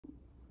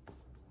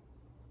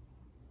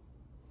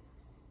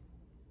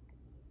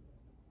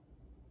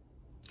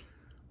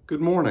Good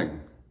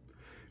morning,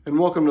 and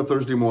welcome to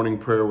Thursday morning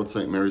prayer with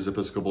St. Mary's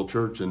Episcopal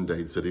Church in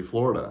Dade City,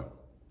 Florida.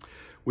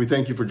 We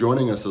thank you for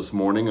joining us this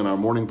morning, and our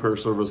morning prayer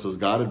service is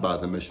guided by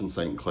the Mission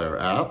St. Clare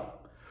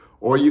app,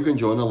 or you can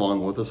join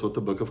along with us with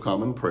the Book of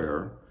Common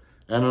Prayer,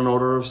 and an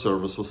order of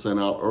service was sent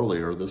out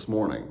earlier this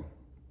morning.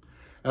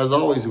 As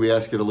always, we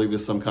ask you to leave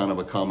us some kind of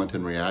a comment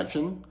and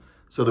reaction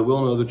so that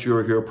we'll know that you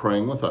are here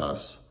praying with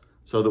us,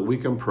 so that we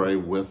can pray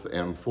with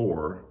and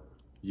for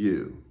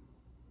you.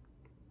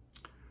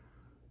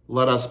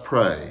 Let us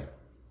pray.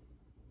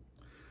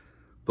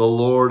 The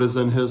Lord is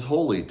in his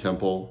holy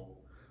temple.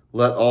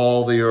 Let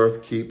all the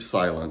earth keep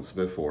silence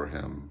before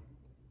him.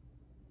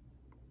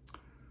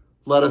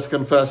 Let us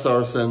confess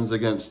our sins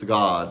against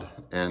God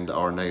and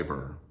our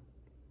neighbor.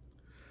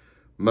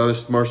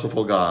 Most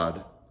merciful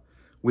God,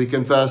 we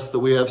confess that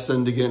we have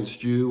sinned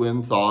against you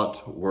in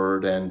thought,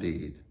 word, and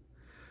deed,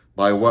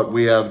 by what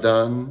we have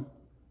done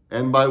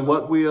and by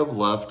what we have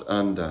left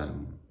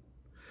undone.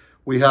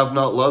 We have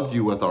not loved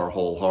you with our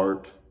whole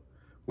heart.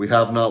 We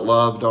have not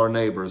loved our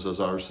neighbors as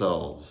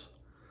ourselves.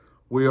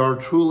 We are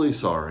truly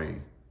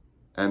sorry,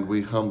 and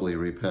we humbly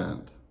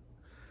repent.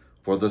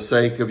 For the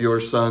sake of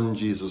your Son,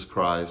 Jesus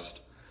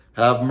Christ,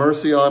 have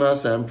mercy on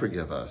us and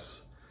forgive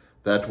us,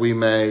 that we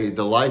may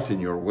delight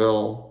in your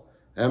will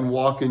and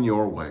walk in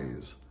your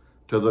ways,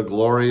 to the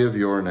glory of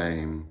your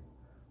name.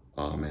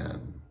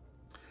 Amen.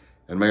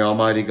 And may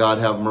Almighty God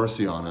have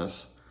mercy on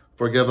us,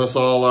 forgive us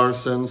all our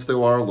sins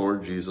through our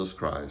Lord Jesus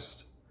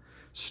Christ.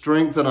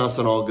 Strengthen us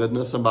in all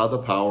goodness, and by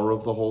the power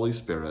of the Holy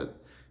Spirit,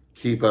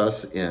 keep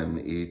us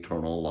in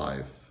eternal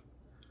life.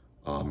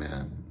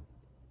 Amen.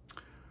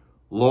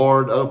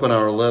 Lord, open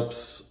our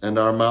lips, and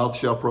our mouth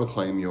shall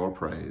proclaim your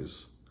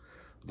praise.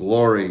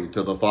 Glory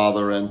to the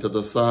Father, and to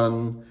the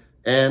Son,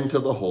 and to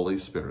the Holy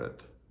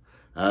Spirit,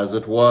 as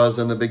it was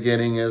in the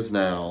beginning, is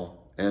now,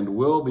 and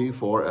will be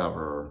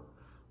forever.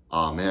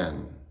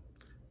 Amen.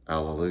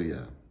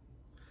 Alleluia.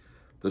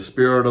 The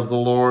Spirit of the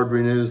Lord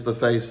renews the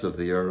face of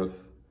the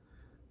earth.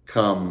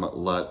 Come,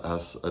 let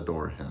us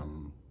adore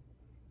him.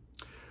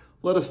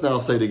 Let us now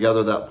say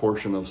together that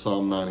portion of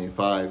Psalm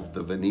 95,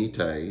 the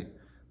Venite,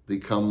 the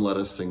Come, let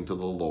us sing to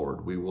the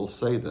Lord. We will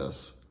say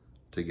this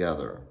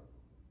together.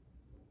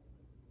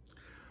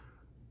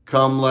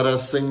 Come, let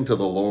us sing to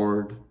the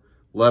Lord.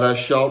 Let us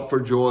shout for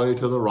joy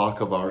to the rock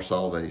of our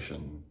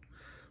salvation.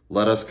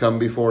 Let us come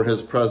before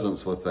his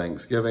presence with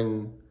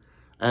thanksgiving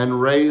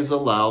and raise a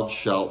loud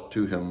shout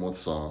to him with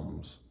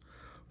psalms.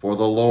 For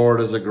the Lord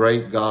is a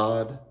great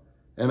God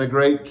and a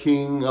great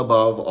King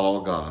above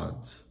all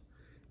gods.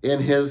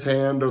 In his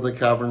hand are the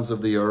caverns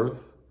of the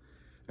earth,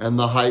 and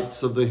the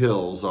heights of the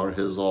hills are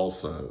his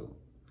also.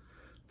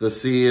 The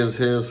sea is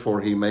his,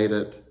 for he made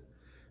it,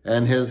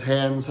 and his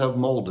hands have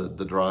molded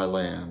the dry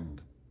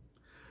land.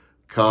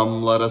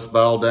 Come, let us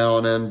bow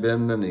down and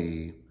bend the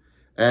knee,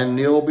 and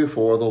kneel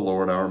before the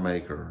Lord our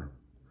Maker.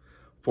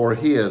 For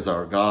he is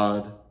our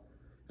God,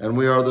 and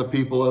we are the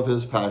people of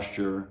his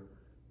pasture,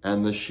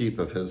 and the sheep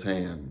of his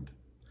hand.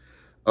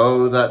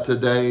 Oh, that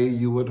today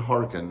you would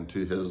hearken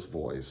to his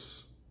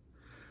voice.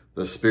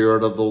 The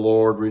Spirit of the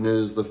Lord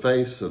renews the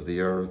face of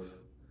the earth.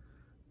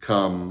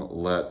 Come,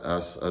 let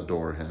us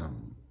adore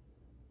him.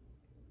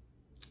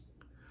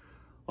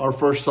 Our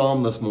first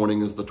psalm this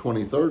morning is the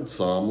 23rd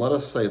Psalm. Let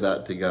us say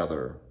that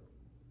together.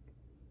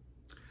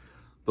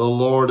 The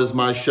Lord is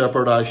my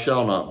shepherd, I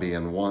shall not be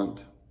in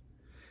want.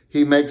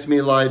 He makes me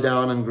lie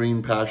down in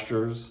green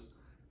pastures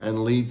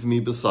and leads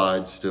me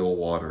beside still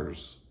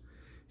waters.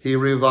 He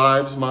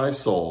revives my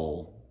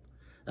soul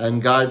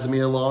and guides me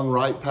along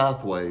right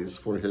pathways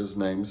for his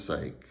name's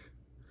sake.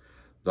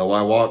 Though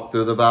I walk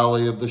through the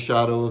valley of the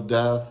shadow of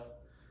death,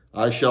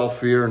 I shall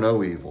fear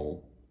no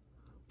evil,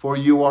 for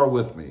you are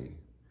with me.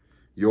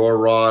 Your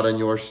rod and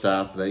your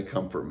staff, they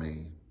comfort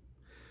me.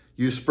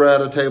 You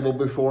spread a table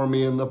before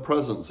me in the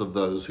presence of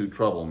those who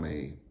trouble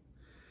me.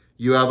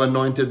 You have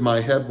anointed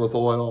my head with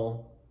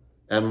oil,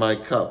 and my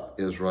cup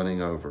is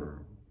running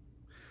over.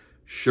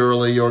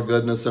 Surely your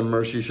goodness and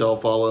mercy shall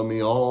follow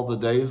me all the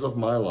days of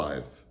my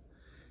life,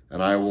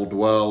 and I will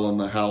dwell in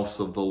the house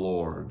of the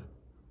Lord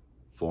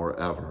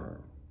forever.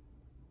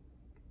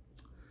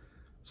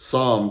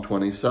 Psalm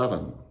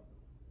 27.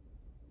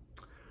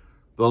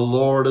 The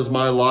Lord is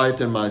my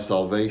light and my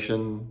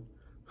salvation.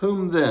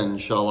 Whom then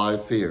shall I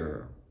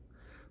fear?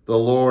 The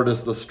Lord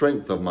is the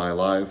strength of my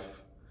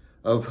life.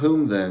 Of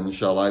whom then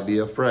shall I be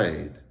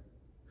afraid?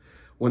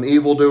 When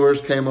evildoers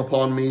came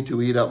upon me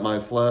to eat up my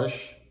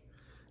flesh,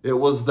 it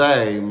was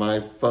they, my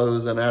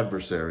foes and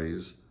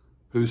adversaries,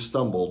 who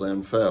stumbled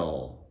and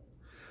fell.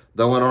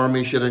 Though an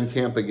army should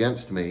encamp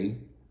against me,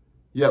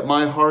 yet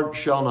my heart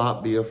shall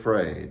not be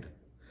afraid.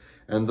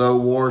 And though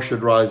war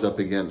should rise up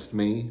against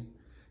me,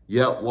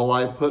 yet will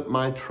I put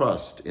my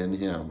trust in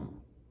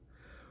him.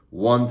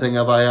 One thing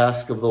have I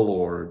asked of the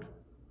Lord,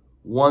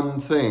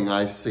 one thing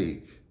I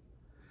seek,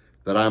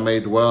 that I may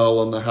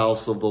dwell in the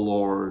house of the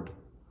Lord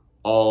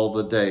all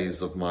the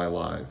days of my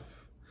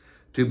life,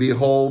 to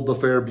behold the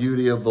fair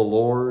beauty of the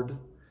Lord,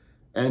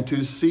 and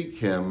to seek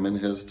him in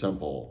his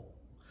temple.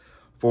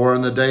 For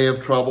in the day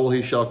of trouble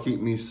he shall keep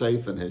me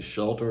safe in his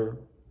shelter.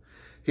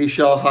 He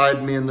shall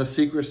hide me in the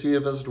secrecy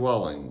of his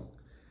dwelling,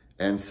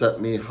 and set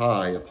me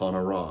high upon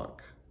a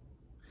rock.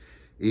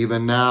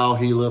 Even now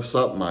he lifts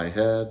up my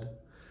head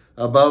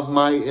above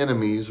my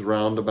enemies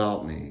round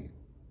about me.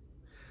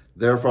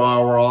 Therefore I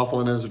will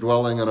offer in his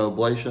dwelling an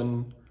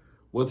oblation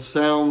with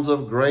sounds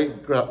of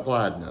great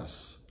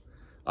gladness.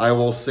 I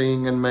will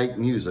sing and make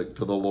music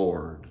to the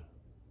Lord.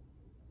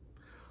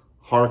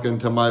 Hearken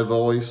to my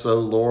voice, O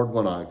Lord,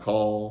 when I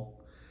call.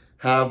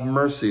 Have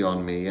mercy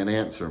on me and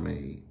answer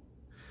me.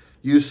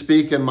 You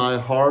speak in my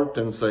heart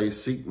and say,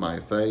 seek my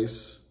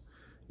face.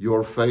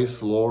 Your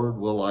face, Lord,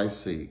 will I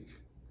seek.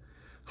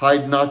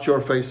 Hide not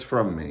your face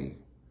from me,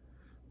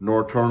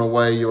 nor turn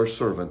away your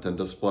servant in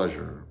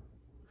displeasure.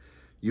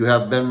 You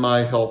have been my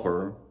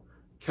helper.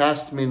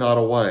 Cast me not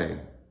away.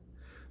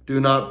 Do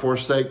not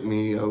forsake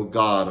me, O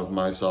God of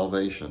my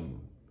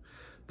salvation.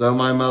 Though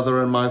my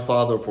mother and my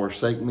father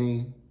forsake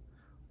me,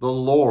 the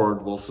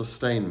Lord will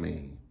sustain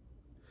me.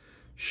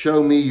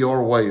 Show me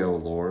your way, O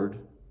Lord.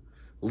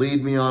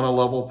 Lead me on a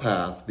level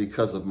path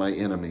because of my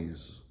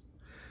enemies.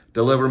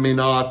 Deliver me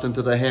not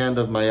into the hand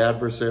of my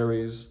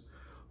adversaries,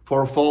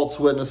 for false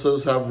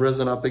witnesses have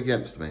risen up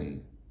against me,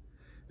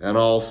 and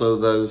also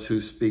those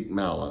who speak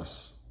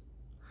malice.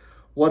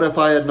 What if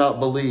I had not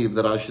believed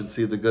that I should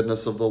see the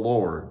goodness of the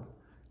Lord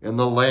in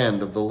the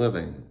land of the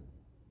living?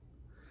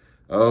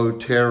 O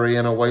tarry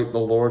and await the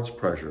Lord's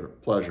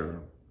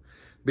pleasure.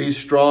 Be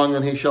strong,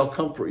 and he shall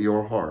comfort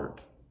your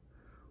heart.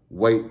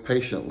 Wait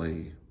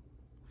patiently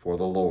for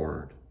the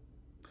Lord.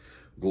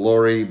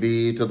 Glory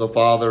be to the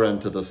Father,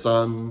 and to the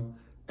Son,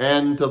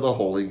 and to the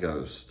Holy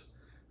Ghost,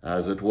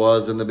 as it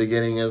was in the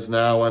beginning, is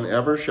now, and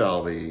ever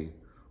shall be,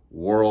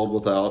 world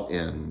without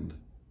end.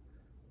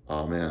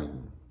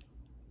 Amen.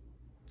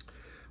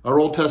 Our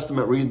Old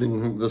Testament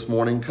reading this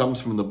morning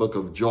comes from the book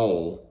of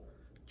Joel,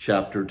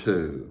 chapter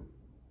 2.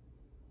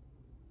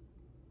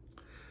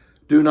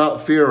 Do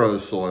not fear, O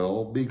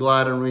soil, be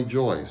glad and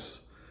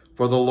rejoice,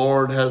 for the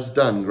Lord has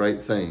done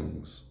great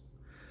things.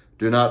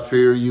 Do not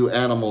fear, you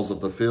animals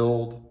of the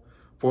field,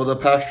 for the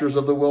pastures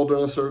of the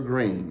wilderness are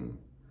green.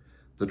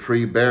 The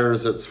tree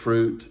bears its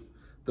fruit,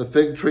 the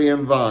fig tree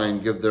and vine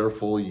give their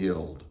full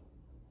yield.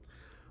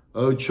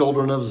 O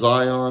children of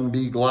Zion,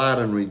 be glad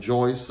and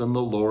rejoice in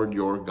the Lord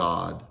your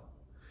God.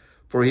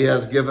 For he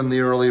has given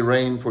the early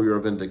rain for your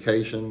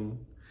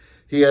vindication.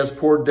 He has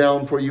poured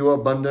down for you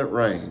abundant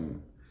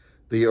rain,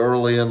 the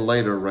early and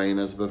later rain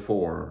as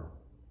before.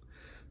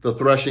 The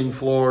threshing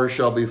floor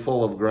shall be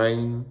full of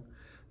grain.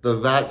 The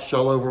vat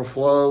shall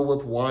overflow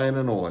with wine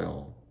and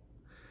oil.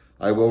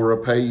 I will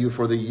repay you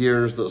for the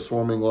years that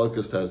swarming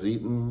locust has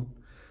eaten,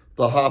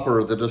 the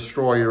hopper, the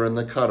destroyer, and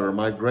the cutter,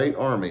 my great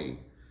army,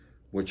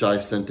 which I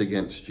sent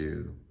against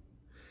you.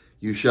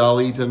 You shall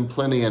eat in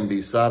plenty and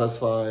be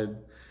satisfied,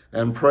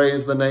 and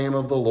praise the name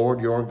of the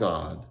Lord your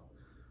God,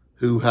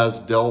 who has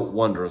dealt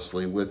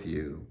wondrously with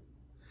you.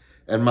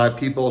 And my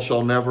people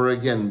shall never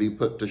again be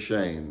put to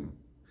shame.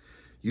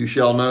 You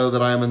shall know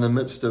that I am in the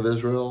midst of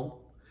Israel,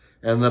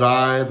 and that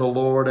I, the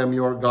Lord, am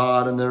your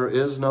God, and there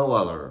is no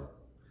other.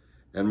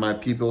 And my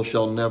people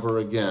shall never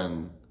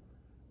again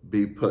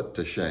be put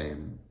to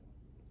shame.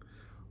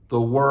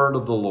 The word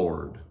of the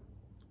Lord.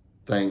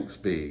 Thanks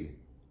be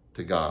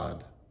to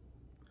God.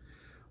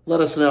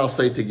 Let us now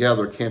say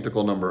together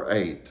Canticle number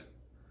 8,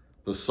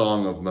 the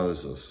Song of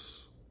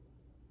Moses.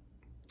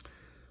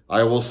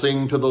 I will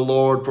sing to the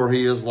Lord, for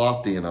he is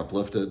lofty and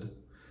uplifted.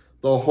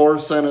 The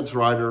horse and its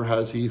rider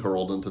has he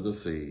hurled into the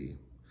sea.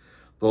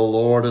 The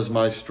Lord is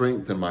my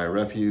strength and my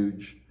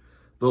refuge.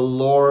 The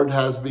Lord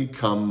has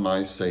become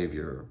my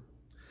Savior.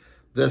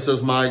 This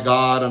is my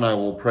God, and I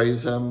will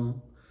praise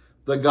him,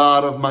 the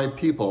God of my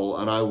people,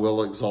 and I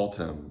will exalt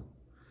him.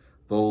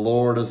 The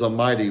Lord is a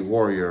mighty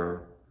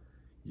warrior.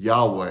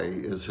 Yahweh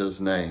is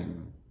his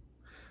name.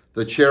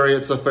 The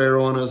chariots of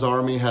Pharaoh and his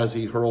army has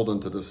he hurled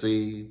into the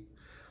sea.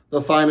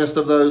 The finest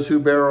of those who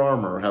bear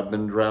armor have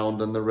been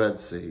drowned in the Red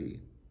Sea.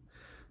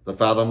 The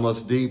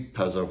fathomless deep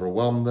has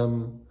overwhelmed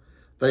them.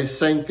 They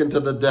sank into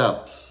the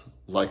depths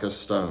like a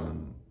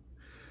stone.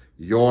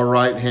 Your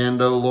right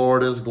hand, O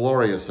Lord, is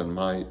glorious in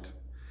might.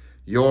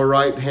 Your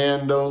right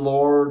hand, O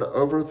Lord,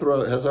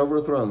 has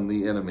overthrown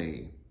the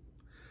enemy.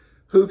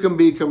 Who can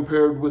be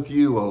compared with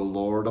you, O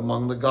Lord,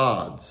 among the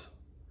gods?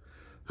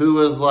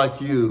 Who is like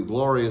you,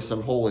 glorious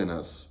in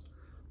holiness,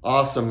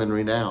 awesome in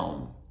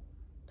renown,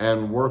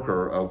 and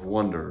worker of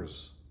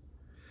wonders?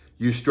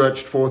 You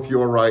stretched forth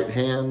your right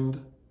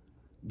hand,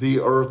 the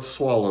earth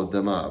swallowed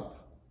them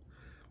up.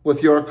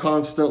 With your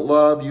constant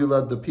love, you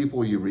led the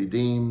people you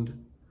redeemed.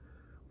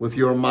 With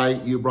your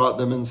might, you brought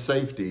them in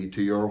safety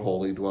to your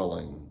holy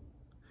dwelling.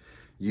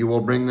 You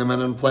will bring them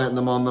in and plant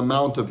them on the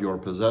mount of your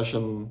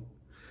possession,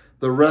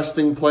 the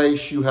resting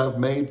place you have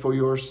made for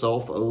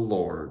yourself, O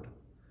Lord,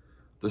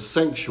 the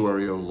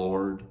sanctuary, O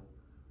Lord,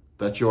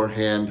 that your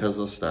hand has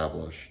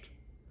established.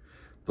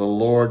 The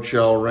Lord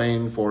shall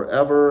reign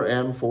forever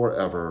and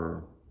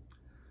forever.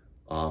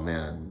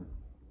 Amen.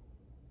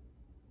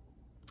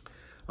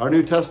 Our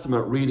New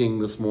Testament reading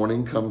this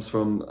morning comes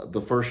from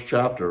the first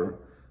chapter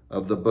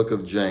of the book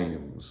of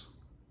James.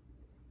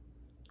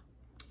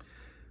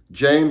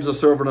 James, a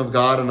servant of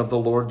God and of the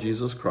Lord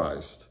Jesus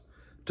Christ,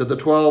 to the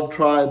 12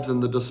 tribes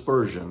in the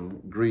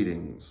dispersion,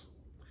 greetings.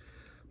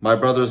 My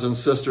brothers and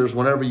sisters,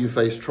 whenever you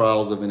face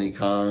trials of any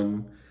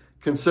kind,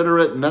 consider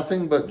it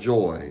nothing but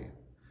joy,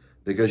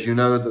 because you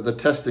know that the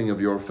testing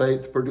of your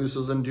faith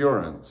produces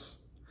endurance.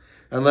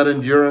 And let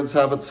endurance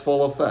have its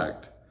full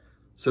effect,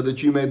 so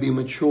that you may be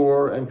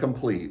mature and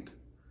complete,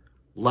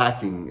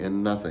 lacking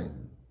in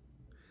nothing.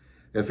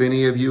 If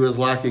any of you is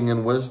lacking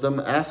in wisdom,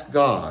 ask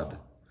God,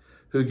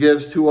 who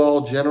gives to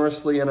all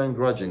generously and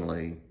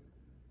ungrudgingly,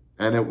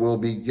 and it will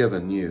be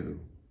given you.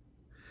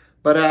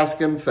 But ask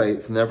in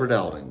faith, never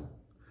doubting,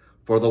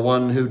 for the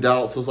one who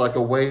doubts is like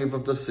a wave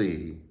of the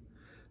sea,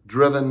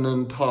 driven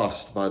and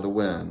tossed by the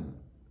wind.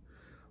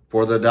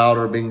 For the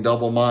doubter, being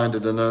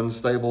double-minded and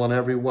unstable in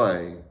every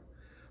way,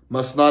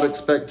 must not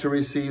expect to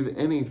receive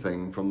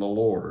anything from the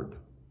Lord.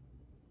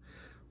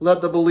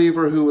 Let the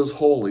believer who is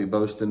holy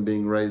boast in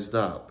being raised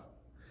up,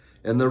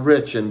 and the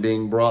rich in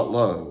being brought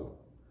low,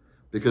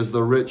 because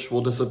the rich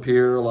will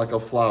disappear like a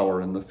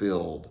flower in the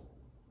field.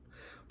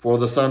 For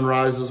the sun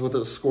rises with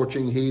its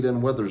scorching heat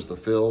and withers the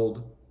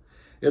field.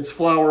 Its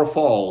flower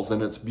falls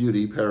and its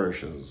beauty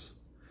perishes.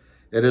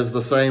 It is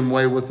the same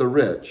way with the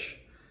rich.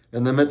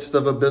 In the midst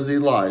of a busy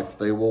life,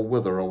 they will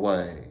wither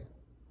away.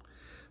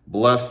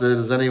 Blessed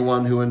is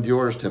anyone who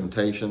endures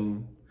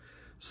temptation.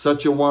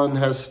 Such a one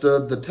has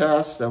stood the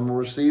test and will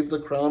receive the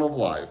crown of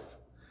life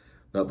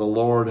that the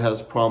Lord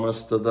has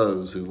promised to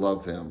those who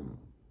love him.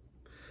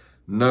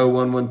 No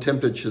one, when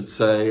tempted, should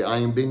say, I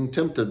am being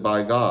tempted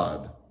by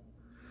God.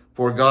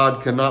 For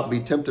God cannot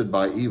be tempted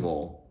by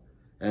evil,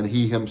 and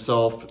he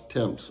himself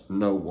tempts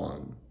no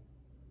one.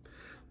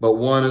 But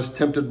one is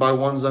tempted by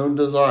one's own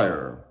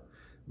desire,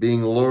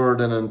 being lured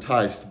and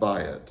enticed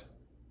by it.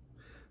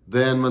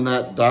 Then when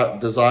that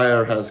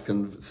desire has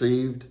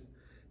conceived,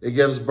 it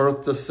gives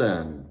birth to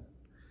sin,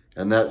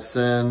 and that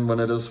sin, when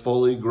it is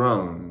fully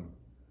grown,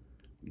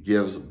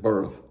 gives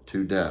birth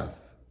to death.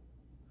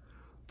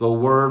 The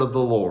word of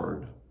the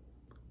Lord.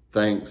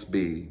 Thanks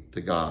be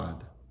to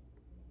God.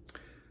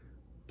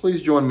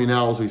 Please join me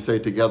now as we say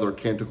together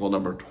Canticle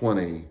number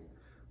 20,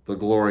 the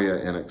Gloria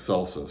in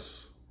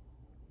Excelsis.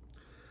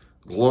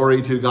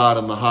 Glory to God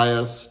in the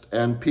highest,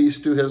 and peace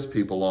to his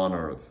people on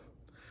earth.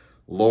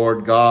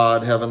 Lord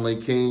God, heavenly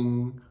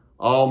King,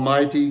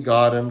 almighty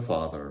God and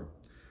Father,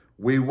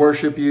 we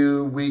worship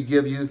you, we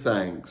give you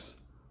thanks,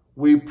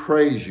 we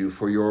praise you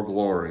for your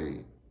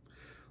glory.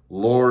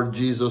 Lord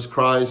Jesus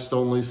Christ,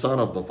 only Son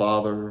of the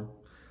Father,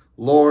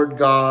 Lord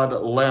God,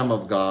 Lamb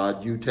of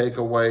God, you take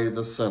away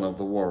the sin of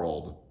the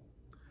world.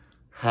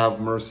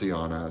 Have mercy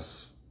on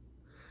us.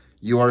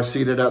 You are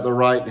seated at the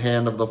right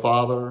hand of the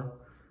Father.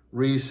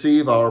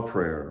 Receive our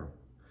prayer.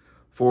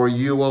 For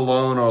you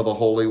alone are the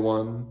Holy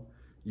One.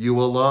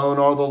 You alone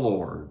are the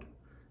Lord.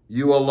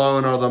 You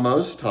alone are the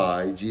Most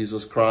High,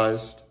 Jesus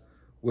Christ,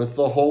 with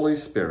the Holy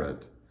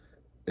Spirit,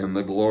 in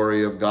the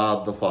glory of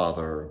God the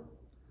Father.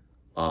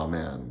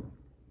 Amen.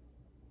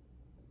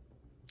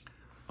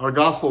 Our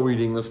gospel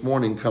reading this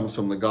morning comes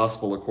from the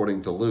Gospel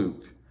according to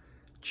Luke,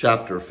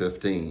 chapter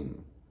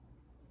 15.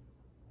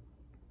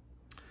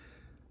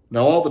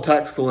 Now all the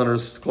tax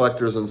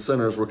collectors and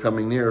sinners were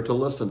coming near to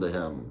listen to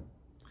him.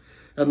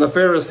 And the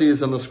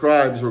Pharisees and the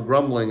scribes were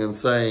grumbling and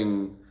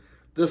saying,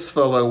 This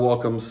fellow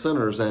welcomes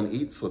sinners and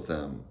eats with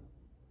them.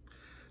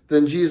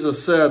 Then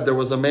Jesus said, There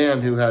was a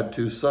man who had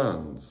 2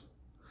 sons.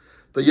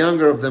 The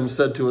younger of them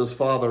said to his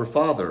father,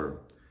 Father,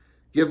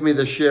 give me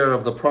the share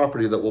of the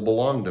property that will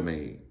belong to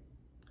me.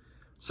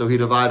 So he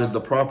divided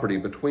the property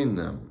between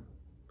them.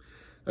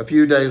 A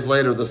few days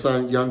later,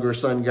 the younger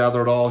son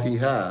gathered all he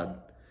had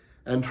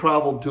and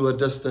traveled to a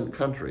distant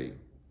country.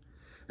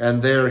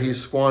 And there he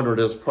squandered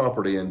his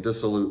property in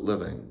dissolute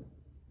living.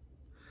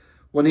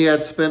 When he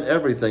had spent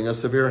everything, a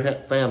severe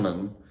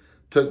famine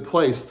took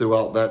place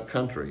throughout that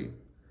country,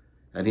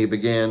 and he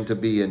began to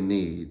be in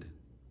need.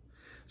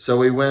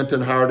 So he went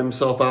and hired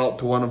himself out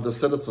to one of the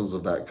citizens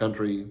of that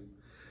country,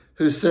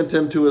 who sent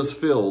him to his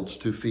fields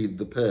to feed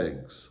the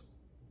pigs.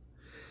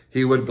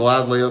 He would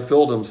gladly have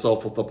filled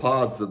himself with the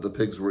pods that the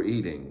pigs were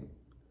eating,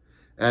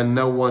 and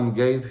no one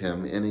gave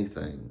him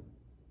anything.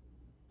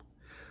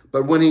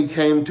 But when he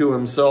came to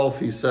himself,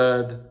 he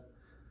said,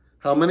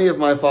 How many of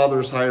my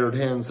father's hired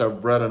hands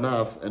have bread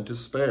enough and to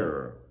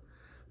spare?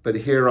 But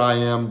here I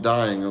am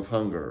dying of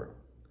hunger.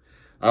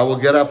 I will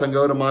get up and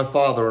go to my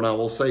father, and I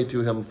will say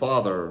to him,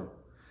 Father,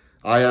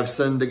 I have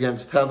sinned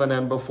against heaven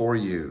and before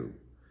you.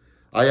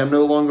 I am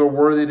no longer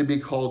worthy to be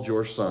called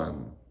your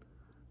son.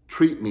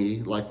 Treat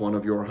me like one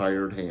of your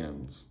hired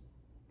hands.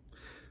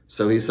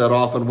 So he set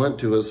off and went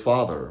to his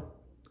father.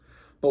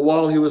 But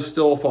while he was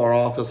still far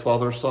off, his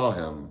father saw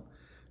him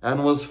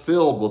and was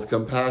filled with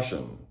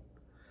compassion.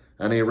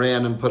 And he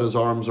ran and put his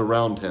arms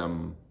around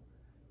him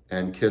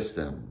and kissed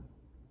him.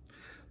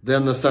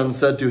 Then the son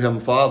said to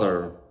him,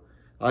 Father,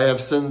 I have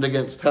sinned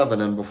against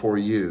heaven and before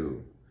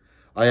you.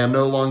 I am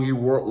no longer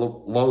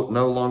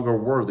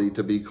worthy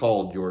to be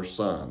called your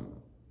son."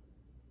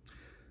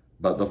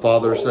 But the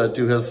father said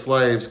to his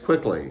slaves,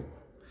 "Quickly,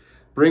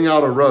 bring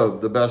out a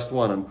robe, the best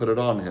one, and put it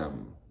on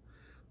him.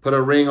 Put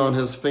a ring on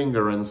his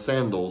finger and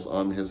sandals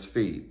on his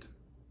feet.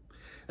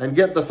 And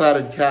get the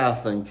fatted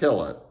calf and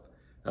kill it,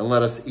 and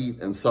let us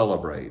eat and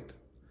celebrate.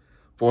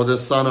 For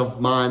this son of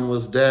mine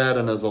was dead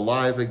and is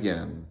alive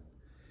again.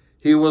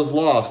 He was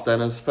lost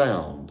and is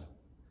found."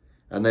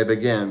 And they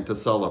began to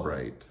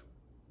celebrate.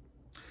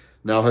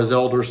 Now his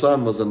elder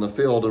son was in the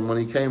field, and when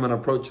he came and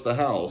approached the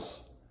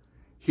house,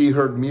 he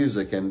heard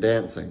music and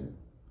dancing.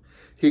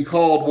 He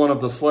called one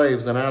of the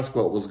slaves and asked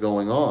what was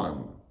going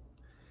on.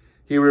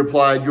 He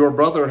replied, "Your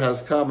brother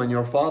has come, and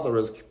your father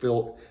has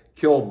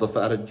killed the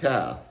fatted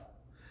calf,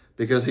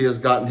 because he has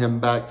gotten him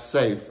back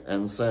safe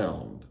and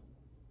sound."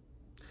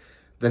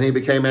 Then he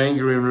became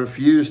angry and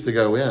refused to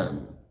go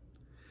in.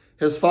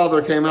 His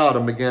father came out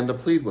and began to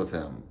plead with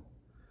him.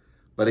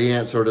 But he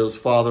answered his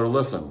father,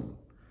 "Listen,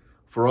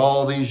 for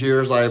all these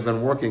years I have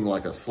been working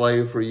like a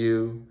slave for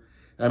you,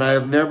 and I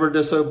have never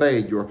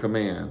disobeyed your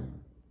command.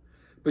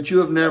 But you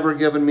have never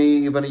given me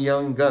even a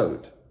young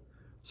goat,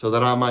 so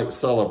that I might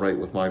celebrate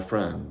with my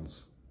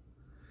friends.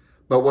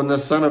 But when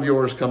this son of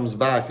yours comes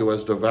back who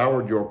has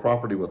devoured your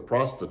property with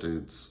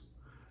prostitutes,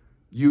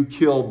 you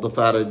killed the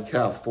fatted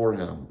calf for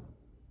him."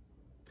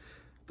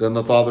 Then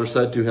the father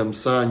said to him,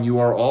 "Son, you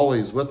are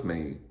always with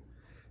me,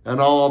 and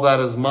all that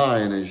is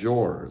mine is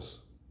yours.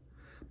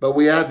 But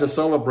we had to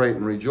celebrate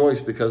and rejoice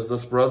because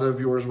this brother of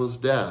yours was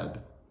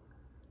dead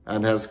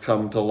and has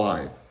come to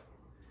life.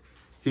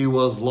 He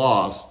was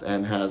lost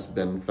and has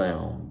been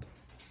found."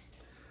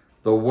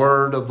 The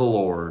word of the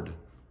Lord.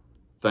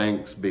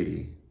 Thanks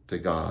be to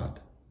God.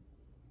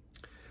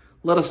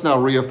 Let us now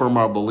reaffirm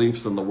our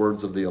beliefs in the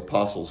words of the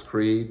Apostles'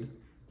 Creed.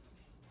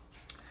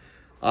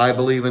 I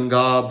believe in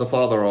God, the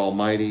Father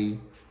Almighty,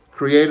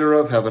 creator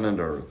of heaven and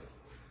earth.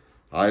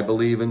 I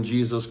believe in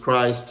Jesus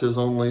Christ, his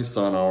only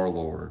Son, our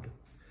Lord.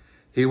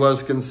 He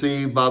was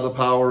conceived by the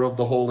power of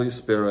the Holy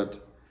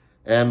Spirit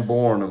and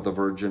born of the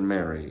Virgin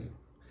Mary.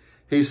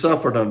 He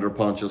suffered under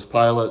Pontius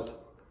Pilate,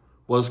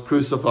 was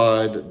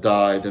crucified,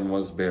 died, and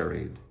was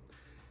buried.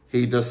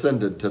 He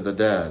descended to the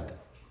dead.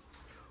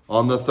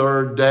 On the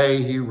third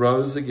day he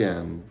rose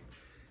again.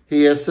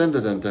 He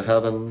ascended into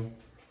heaven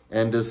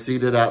and is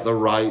seated at the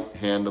right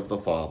hand of the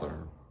Father.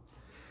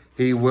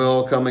 He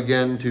will come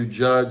again to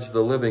judge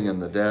the living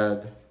and the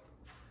dead.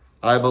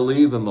 I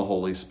believe in the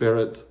Holy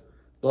Spirit,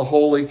 the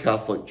Holy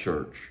Catholic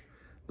Church,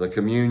 the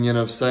communion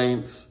of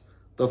saints,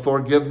 the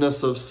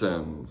forgiveness of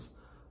sins,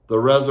 the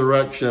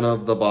resurrection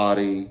of the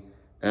body,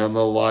 and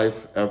the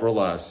life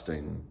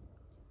everlasting.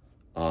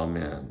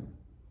 Amen.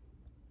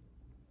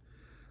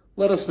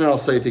 Let us now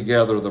say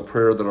together the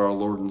prayer that our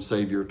Lord and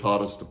Savior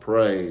taught us to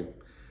pray,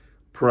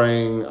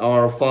 praying,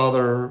 Our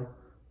Father,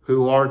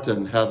 who art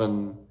in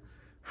heaven,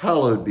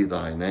 hallowed be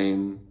thy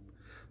name.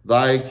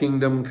 Thy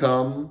kingdom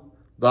come,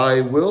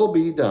 thy will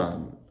be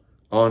done,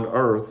 on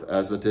earth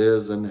as it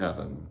is in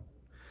heaven.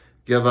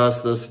 Give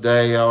us this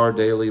day our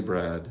daily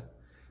bread,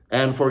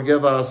 and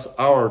forgive us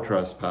our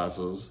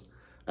trespasses,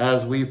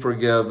 as we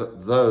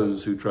forgive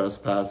those who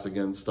trespass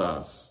against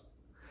us.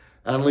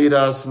 And lead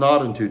us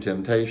not into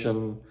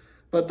temptation,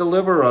 but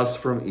deliver us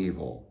from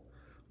evil.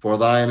 For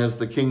thine is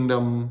the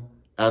kingdom,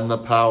 and the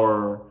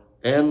power,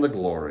 and the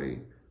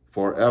glory,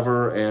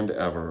 forever and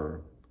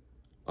ever.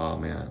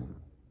 Amen.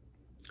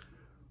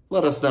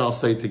 Let us now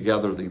say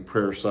together the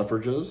prayer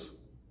suffrages.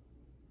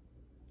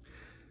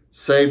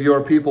 Save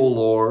your people,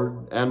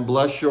 Lord, and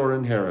bless your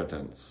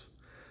inheritance.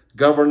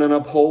 Govern and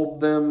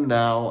uphold them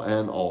now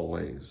and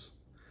always.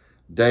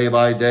 Day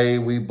by day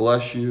we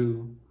bless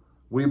you.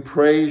 We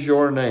praise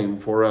your name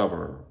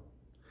forever.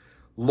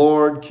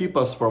 Lord, keep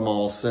us from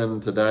all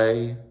sin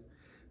today.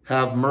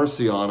 Have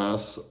mercy on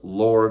us,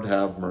 Lord,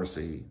 have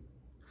mercy.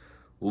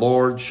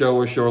 Lord,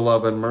 show us your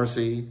love and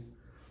mercy,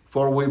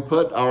 for we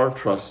put our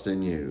trust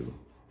in you.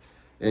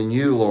 In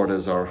you, Lord,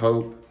 is our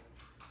hope,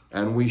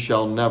 and we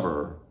shall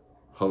never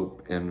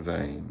hope in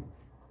vain.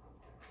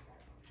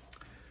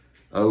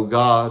 O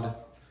God,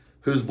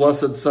 whose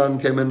blessed Son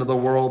came into the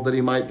world that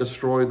he might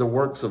destroy the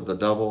works of the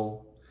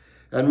devil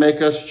and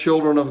make us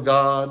children of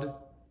God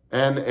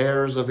and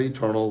heirs of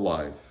eternal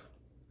life,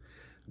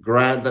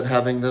 grant that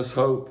having this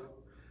hope,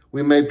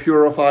 we may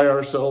purify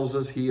ourselves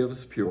as he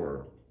is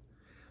pure,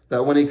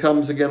 that when he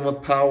comes again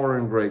with power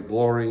and great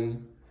glory,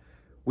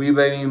 we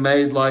may be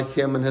made like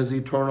him in his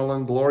eternal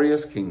and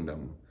glorious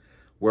kingdom,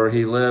 where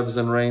he lives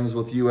and reigns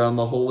with you and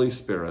the Holy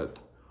Spirit,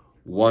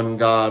 one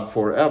God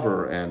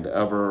forever and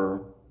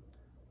ever.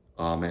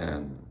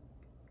 Amen.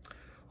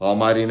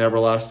 Almighty and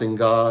everlasting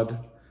God,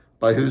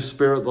 by whose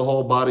Spirit the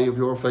whole body of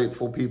your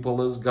faithful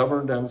people is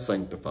governed and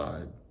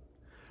sanctified,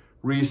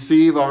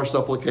 receive our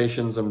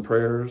supplications and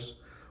prayers,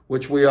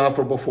 which we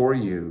offer before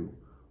you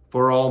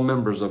for all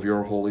members of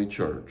your holy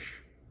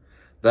church,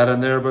 that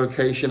in their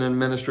vocation and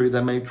ministry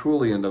they may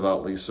truly and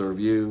devoutly serve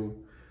you,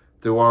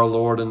 through our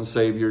Lord and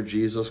Savior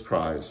Jesus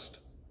Christ.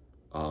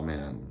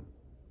 Amen.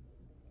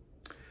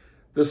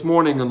 This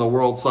morning in the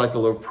World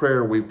Cycle of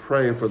Prayer, we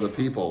pray for the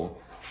people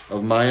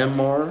of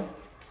Myanmar.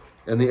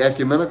 In the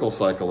Ecumenical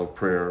Cycle of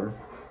Prayer,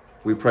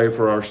 we pray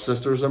for our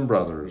sisters and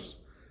brothers,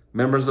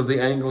 members of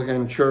the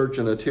Anglican Church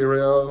in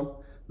Ontario,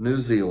 New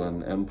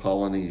Zealand, and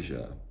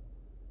Polynesia.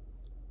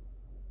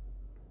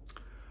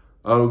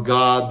 O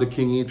God, the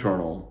King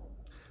eternal,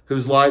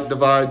 whose light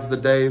divides the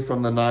day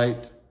from the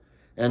night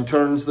and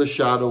turns the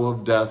shadow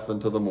of death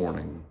into the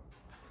morning,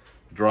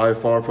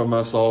 drive far from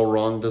us all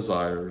wrong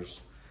desires,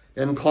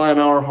 incline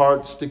our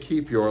hearts to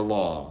keep your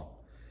law,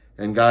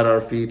 and guide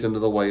our feet into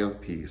the way of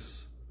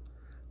peace,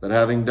 that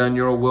having done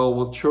your will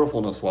with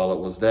cheerfulness while it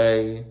was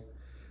day,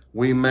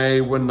 we may,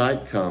 when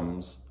night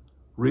comes,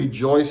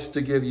 rejoice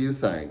to give you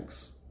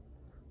thanks.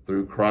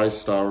 Through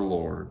Christ our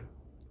Lord.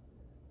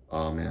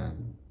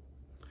 Amen.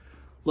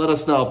 Let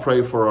us now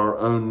pray for our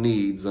own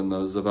needs and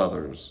those of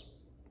others.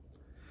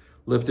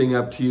 Lifting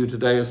up to you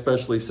today,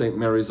 especially St.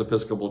 Mary's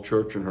Episcopal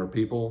Church and her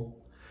people,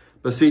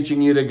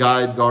 beseeching you to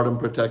guide, guard, and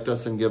protect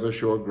us and give us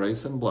your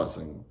grace and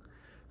blessing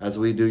as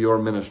we do your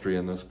ministry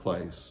in this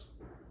place.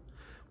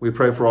 We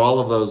pray for all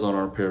of those on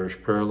our parish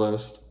prayer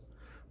list,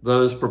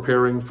 those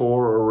preparing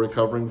for or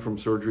recovering from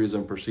surgeries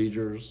and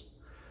procedures,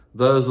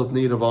 those with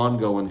need of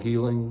ongoing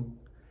healing,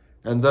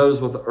 and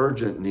those with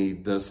urgent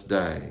need this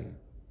day.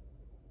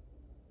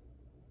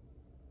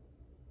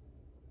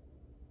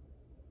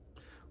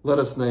 Let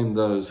us name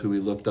those who we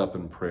lift up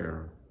in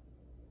prayer.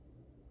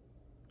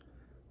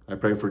 I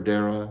pray for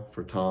Dara,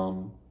 for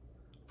Tom,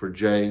 for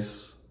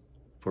Jace,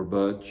 for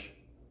Butch,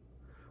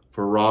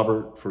 for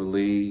Robert, for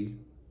Lee,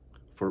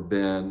 for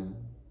Ben,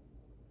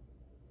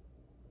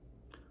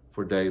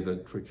 for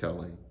David, for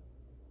Kelly.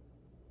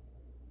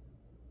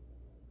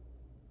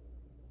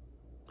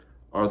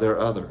 Are there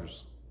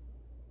others?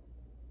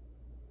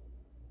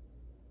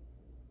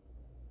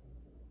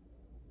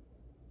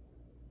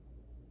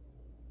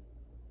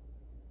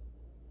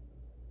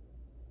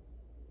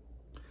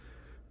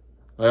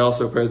 I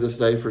also pray this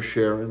day for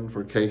Sharon,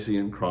 for Casey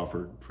and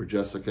Crawford, for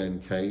Jessica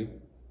and Kate.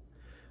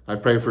 I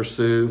pray for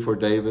Sue, for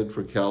David,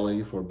 for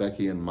Kelly, for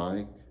Becky and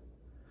Mike,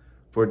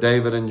 for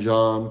David and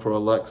John, for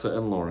Alexa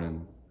and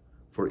Lauren,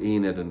 for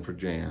Enid and for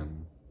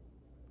Jan.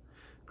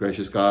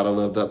 Gracious God, I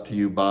lift up to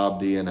you Bob,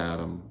 Dee, and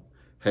Adam,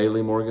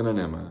 Haley, Morgan, and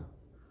Emma,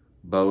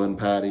 Bo and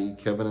Patty,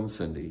 Kevin and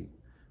Cindy,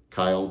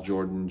 Kyle,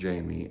 Jordan,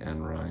 Jamie,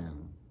 and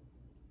Ryan.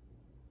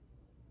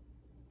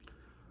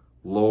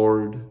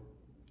 Lord,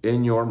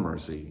 in your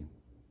mercy,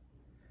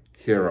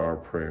 hear our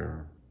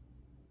prayer.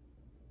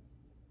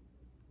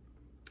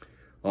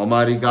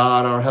 Almighty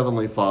God, our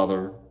Heavenly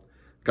Father,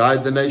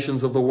 guide the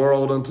nations of the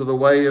world into the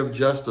way of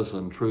justice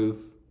and truth,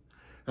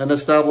 and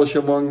establish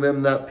among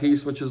them that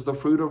peace which is the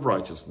fruit of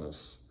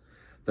righteousness,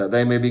 that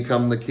they may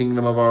become the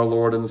kingdom of our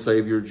Lord and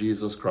Savior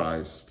Jesus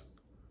Christ.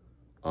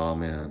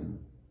 Amen.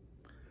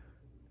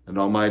 And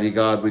Almighty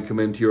God, we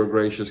commend to your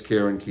gracious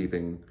care and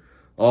keeping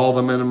all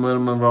the men and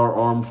women of our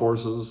armed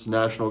forces,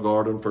 National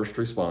Guard, and first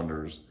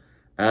responders,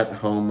 at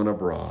home and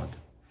abroad.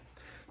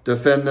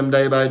 Defend them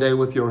day by day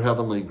with your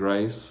heavenly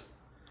grace.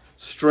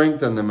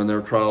 Strengthen them in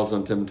their trials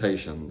and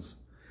temptations,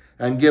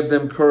 and give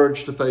them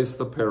courage to face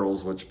the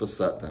perils which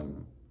beset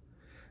them.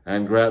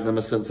 And grant them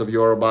a sense of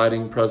your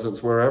abiding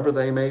presence wherever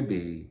they may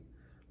be,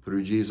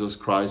 through Jesus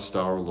Christ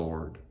our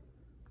Lord.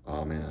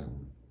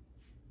 Amen.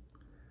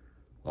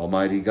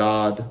 Almighty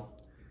God,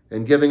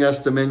 in giving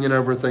us dominion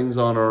over things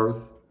on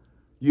earth,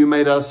 you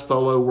made us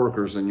fellow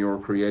workers in your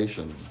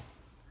creation.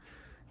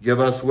 Give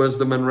us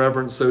wisdom and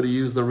reverence so to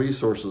use the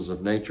resources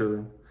of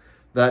nature,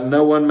 that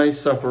no one may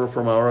suffer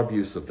from our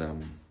abuse of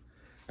them,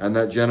 and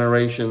that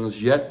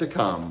generations yet to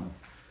come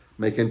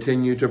may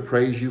continue to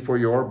praise you for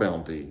your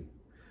bounty,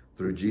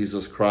 through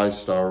Jesus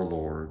Christ our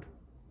Lord.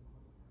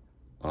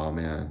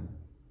 Amen.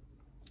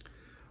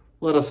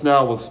 Let us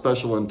now, with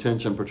special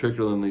intention,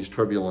 particularly in these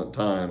turbulent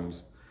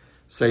times,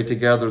 say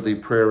together the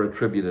prayer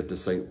attributed to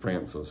St.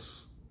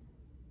 Francis.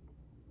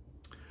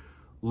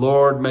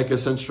 Lord, make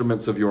us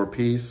instruments of your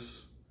peace.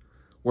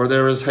 Where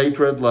there is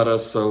hatred, let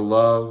us sow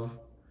love.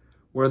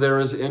 Where there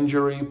is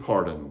injury,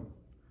 pardon.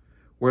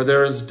 Where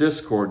there is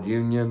discord,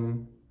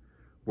 union.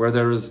 Where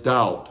there is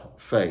doubt,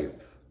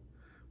 faith.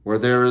 Where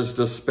there is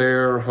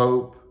despair,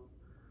 hope.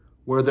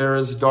 Where there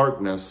is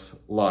darkness,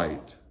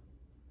 light.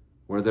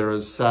 Where there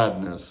is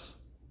sadness,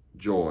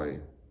 joy.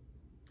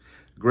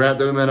 Grant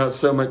that we may not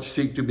so much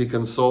seek to be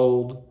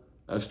consoled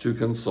as to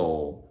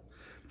console,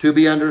 to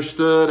be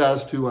understood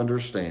as to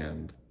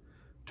understand,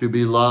 to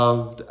be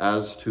loved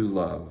as to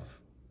love.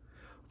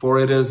 For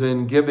it is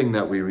in giving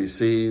that we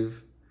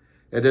receive,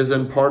 it is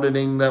in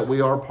pardoning that we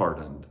are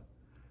pardoned,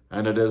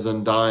 and it is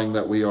in dying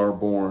that we are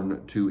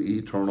born to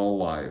eternal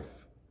life.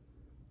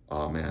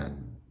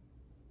 Amen.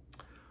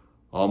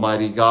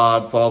 Almighty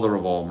God, Father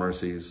of all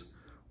mercies,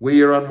 we,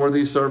 your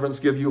unworthy servants,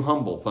 give you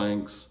humble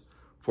thanks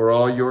for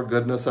all your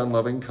goodness and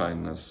loving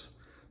kindness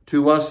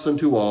to us and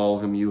to all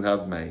whom you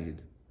have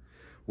made.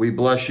 We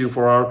bless you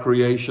for our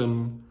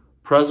creation,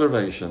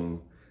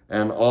 preservation,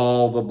 and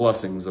all the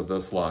blessings of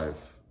this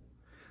life,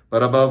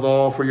 but above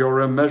all for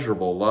your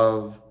immeasurable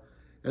love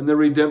and the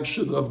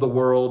redemption of the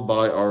world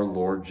by our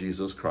Lord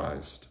Jesus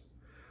Christ,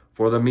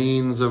 for the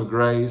means of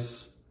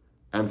grace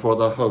and for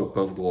the hope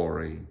of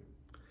glory.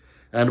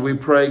 And we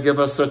pray, give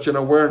us such an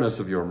awareness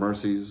of your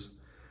mercies,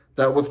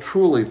 that with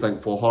truly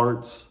thankful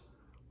hearts,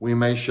 we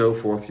may show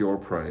forth your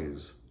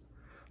praise,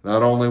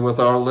 not only with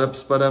our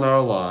lips, but in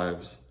our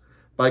lives,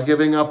 by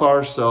giving up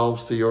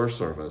ourselves to your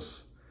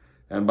service,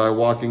 and by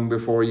walking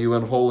before you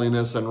in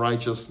holiness and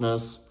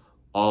righteousness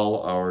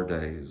all our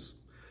days.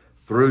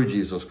 Through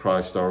Jesus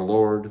Christ our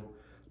Lord,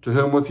 to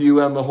whom with you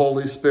and the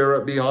Holy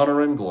Spirit be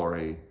honor and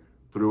glory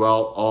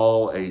throughout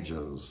all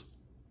ages.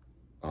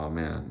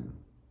 Amen.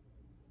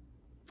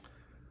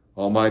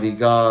 Almighty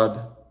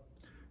God,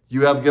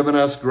 you have given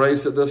us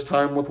grace at this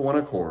time with one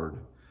accord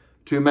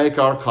to make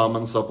our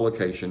common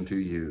supplication to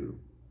you.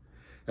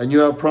 And you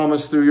have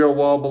promised through your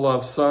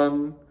well-beloved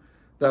Son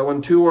that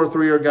when 2 or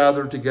 3 are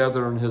gathered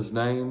together in his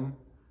name,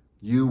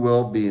 you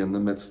will be in the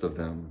midst of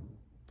them.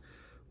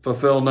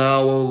 Fulfill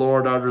now, O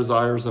Lord, our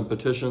desires and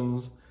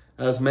petitions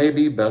as may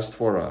be best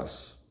for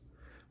us,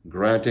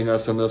 granting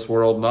us in this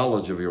world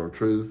knowledge of your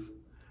truth,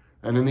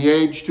 and in the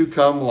age to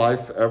come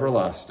life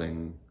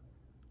everlasting.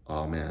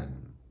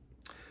 Amen.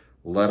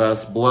 Let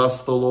us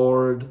bless the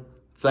Lord.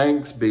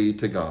 Thanks be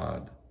to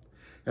God.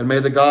 And may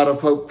the God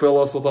of hope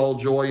fill us with all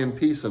joy and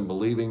peace in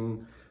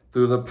believing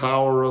through the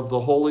power of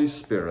the Holy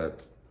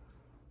Spirit.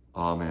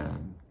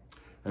 Amen.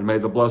 And may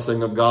the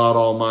blessing of God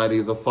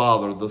Almighty, the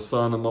Father, the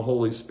Son, and the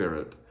Holy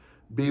Spirit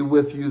be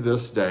with you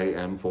this day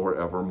and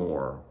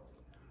forevermore.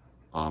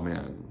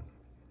 Amen.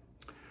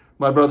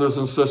 My brothers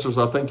and sisters,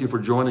 I thank you for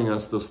joining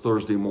us this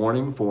Thursday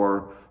morning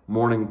for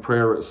morning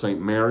prayer at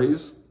St.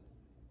 Mary's.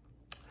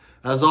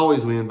 As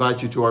always, we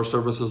invite you to our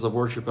services of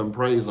worship and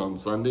praise on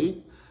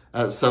Sunday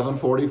at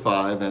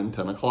 7:45 and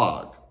 10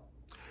 o'clock.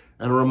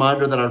 And a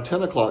reminder that our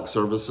 10 o'clock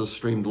service is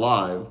streamed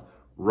live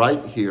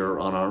right here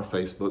on our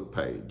Facebook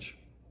page.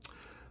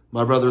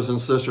 My brothers and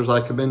sisters, I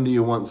commend to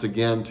you once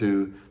again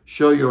to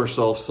show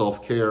yourself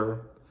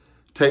self-care.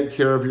 Take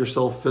care of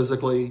yourself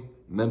physically,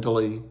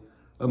 mentally,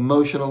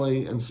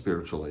 emotionally, and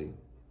spiritually.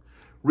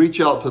 Reach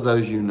out to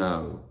those you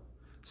know.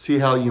 See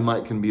how you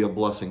can be a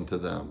blessing to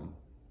them.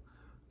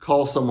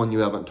 Call someone you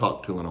haven't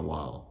talked to in a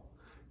while.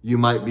 You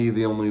might be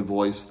the only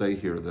voice they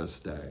hear this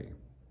day.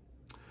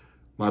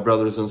 My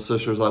brothers and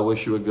sisters, I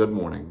wish you a good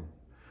morning.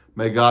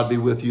 May God be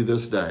with you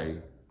this day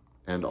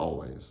and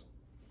always.